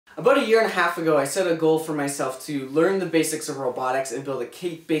About a year and a half ago, I set a goal for myself to learn the basics of robotics and build a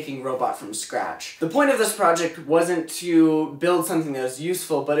cake baking robot from scratch. The point of this project wasn't to build something that was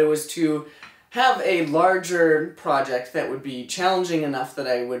useful, but it was to have a larger project that would be challenging enough that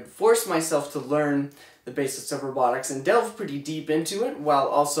I would force myself to learn the basics of robotics and delve pretty deep into it while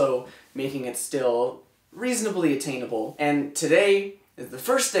also making it still reasonably attainable. And today is the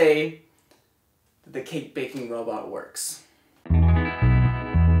first day that the cake baking robot works.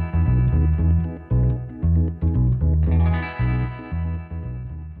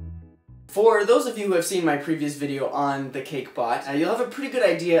 For those of you who have seen my previous video on the CakeBot, you'll have a pretty good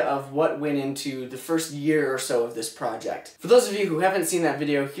idea of what went into the first year or so of this project. For those of you who haven't seen that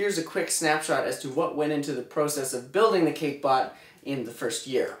video, here's a quick snapshot as to what went into the process of building the CakeBot in the first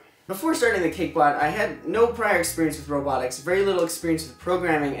year. Before starting the CakeBot, I had no prior experience with robotics, very little experience with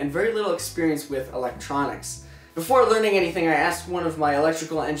programming, and very little experience with electronics. Before learning anything, I asked one of my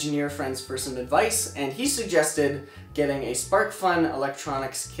electrical engineer friends for some advice, and he suggested getting a SparkFun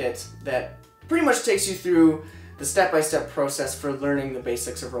electronics kit that pretty much takes you through the step-by-step process for learning the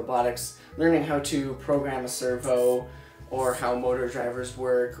basics of robotics, learning how to program a servo, or how motor drivers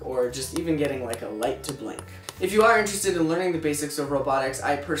work, or just even getting like a light to blink. If you are interested in learning the basics of robotics,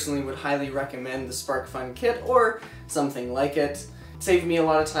 I personally would highly recommend the SparkFun kit or something like it. Saved me a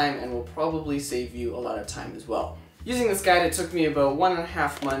lot of time and will probably save you a lot of time as well. Using this guide, it took me about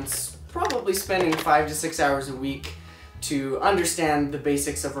 1.5 months, probably spending 5 to 6 hours a week to understand the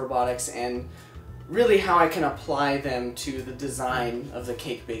basics of robotics and really how I can apply them to the design of the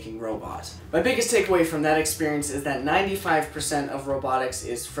cake baking robot. My biggest takeaway from that experience is that 95% of robotics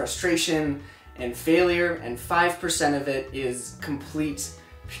is frustration and failure, and 5% of it is complete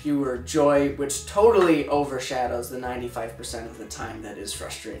pure joy, which totally overshadows the 95% of the time that is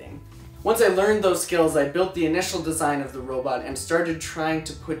frustrating. Once I learned those skills, I built the initial design of the robot and started trying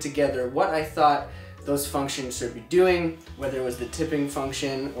to put together what I thought those functions should be doing, whether it was the tipping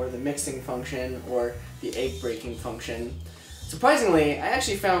function or the mixing function or the egg breaking function. Surprisingly, I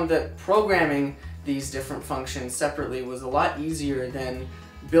actually found that programming these different functions separately was a lot easier than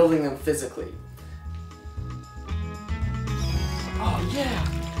building them physically. Oh yeah!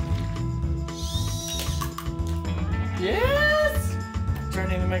 Yes!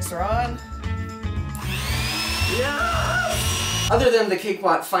 Turning the mixer on. Yes! Other than the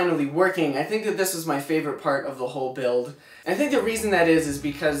CakeBot finally working, I think that this was my favorite part of the whole build. And I think the reason that is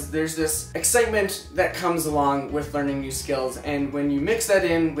because there's this excitement that comes along with learning new skills, and when you mix that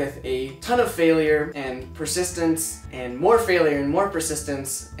in with a ton of failure and persistence and more failure and more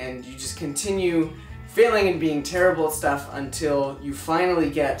persistence, and you just continue failing and being terrible at stuff until you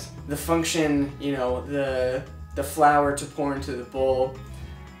finally get the function, you know, the flour to pour into the bowl,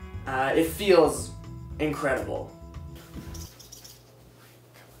 it feels incredible.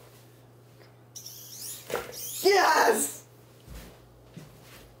 Yes!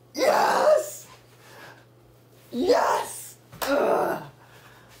 Yes! Yes! Ugh.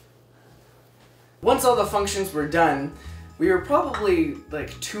 Once all the functions were done, we were probably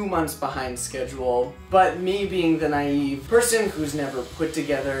like 2 months behind schedule, but me being the naive person who's never put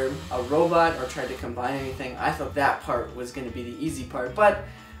together a robot or tried to combine anything, I thought that part was going to be the easy part, but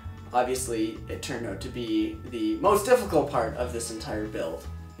obviously it turned out to be the most difficult part of this entire build.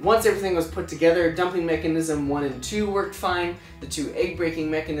 Once everything was put together, dumping mechanism 1 and 2 worked fine, the 2 egg breaking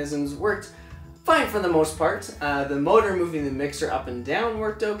mechanisms worked fine for the most part, the motor moving the mixer up and down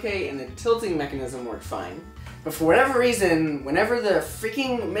worked okay, and the tilting mechanism worked fine. But for whatever reason, whenever the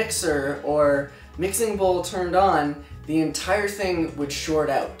freaking mixer or mixing bowl turned on, the entire thing would short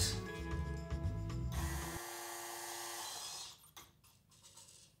out.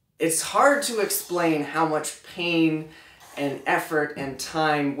 It's hard to explain how much pain and effort and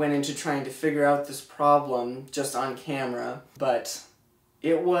time went into trying to figure out this problem just on camera, but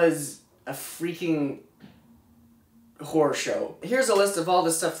it was a freaking horror show. Here's a list of all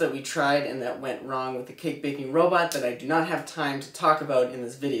the stuff that we tried and that went wrong with the cake baking robot that I do not have time to talk about in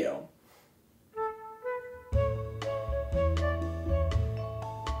this video.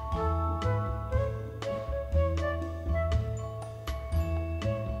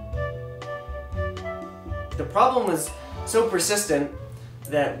 The problem was so persistent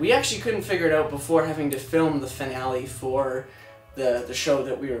that we actually couldn't figure it out before having to film the finale for the show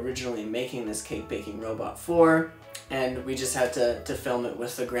that we were originally making this cake baking robot for, and we just had to film it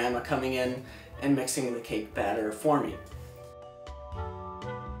with the grandma coming in and mixing the cake batter for me.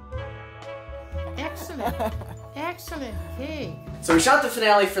 Excellent. Excellent. Hey. So we shot the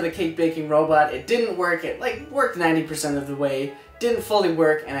finale for the cake baking robot. It didn't work. It worked 90% of the way. Didn't fully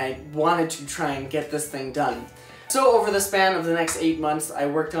work, and I wanted to try and get this thing done. So over the span of the next 8 months, I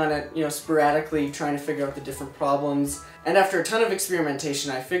worked on it, sporadically, trying to figure out the different problems. And after a ton of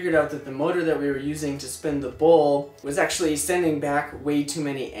experimentation, I figured out that the motor that we were using to spin the bowl was actually sending back way too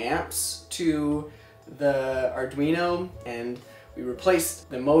many amps to the Arduino, and we replaced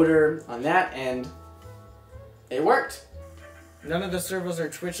the motor on that, and it worked. None of the servos are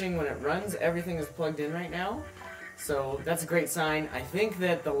twitching when it runs. Everything is plugged in right now. So that's a great sign. I think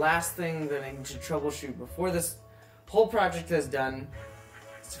that the last thing that I need to troubleshoot before this whole project is done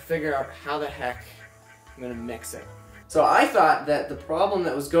is to figure out how the heck I'm going to mix it. So I thought that the problem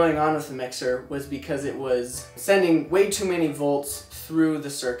that was going on with the mixer was because it was sending way too many volts through the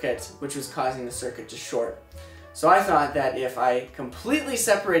circuit, which was causing the circuit to short. So I thought that if I completely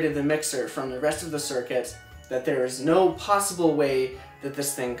separated the mixer from the rest of the circuit, that there is no possible way that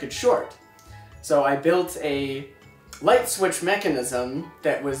this thing could short. So I built a light switch mechanism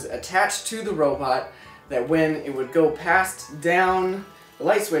that was attached to the robot, that when it would go past down the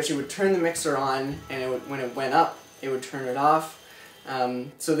light switch, it would turn the mixer on, and when it went up, it would turn it off.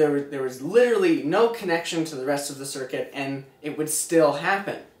 So there was literally no connection to the rest of the circuit, and it would still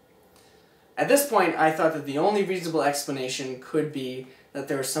happen. At this point, I thought that the only reasonable explanation could be that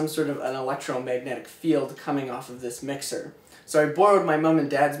there was some sort of an electromagnetic field coming off of this mixer. So I borrowed my mom and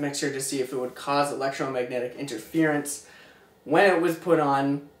dad's mixer to see if it would cause electromagnetic interference. When it was put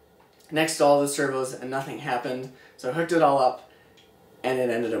on next to all the servos, and nothing happened, so I hooked it all up, and it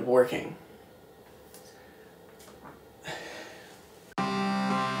ended up working.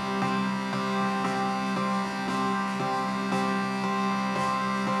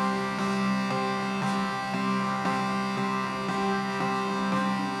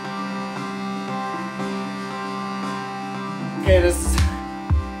 Okay, this is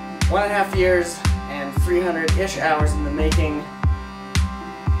 1.5 years and 300-ish hours in the making.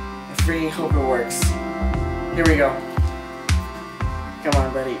 I freaking hope it works. Here we go. Come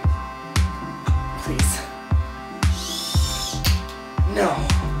on, buddy. Please. No.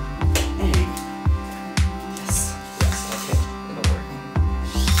 Hey. Yes. Yes, okay. It'll work.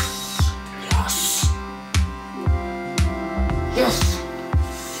 Yes. Yes.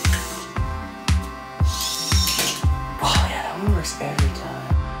 Oh yeah, that one works every time.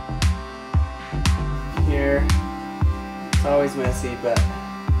 Here. It's always messy, but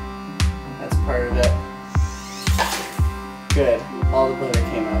that's part of it. Good. All the butter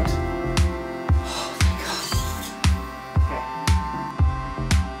came out. Oh, thank God. Okay.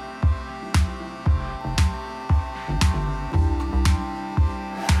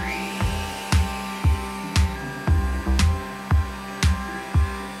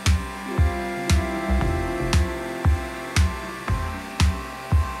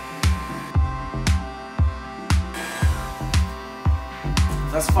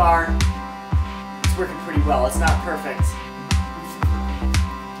 Thus far, it's working pretty well. It's not perfect.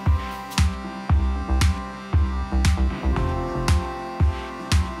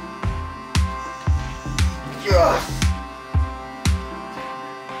 Yes!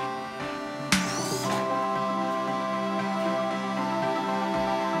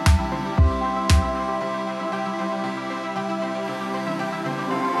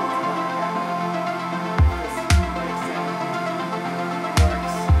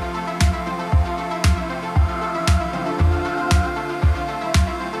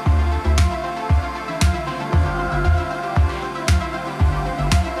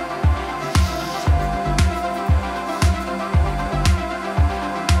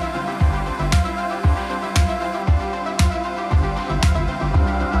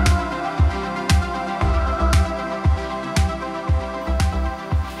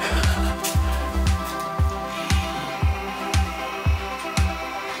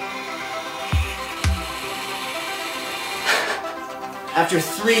 After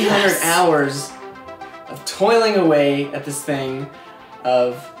 300 hours of toiling away at this thing,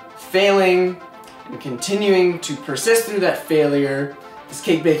 of failing and continuing to persist through that failure, this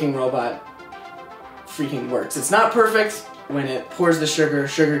cake baking robot freaking works. It's not perfect. When it pours the sugar,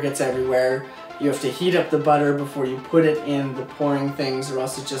 sugar gets everywhere. You have to heat up the butter before you put it in the pouring things, or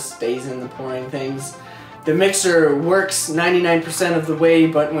else it just stays in the pouring things. The mixer works 99% of the way,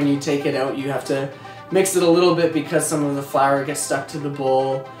 but when you take it out, you have to mix it a little bit because some of the flour gets stuck to the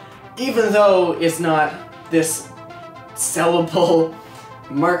bowl. Even though it's not this sellable,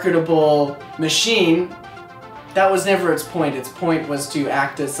 marketable machine, that was never its point. Its point was to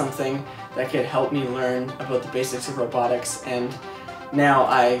act as something that could help me learn about the basics of robotics, and now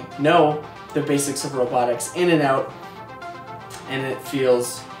I know the basics of robotics in and out, and it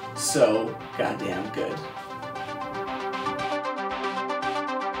feels so goddamn good.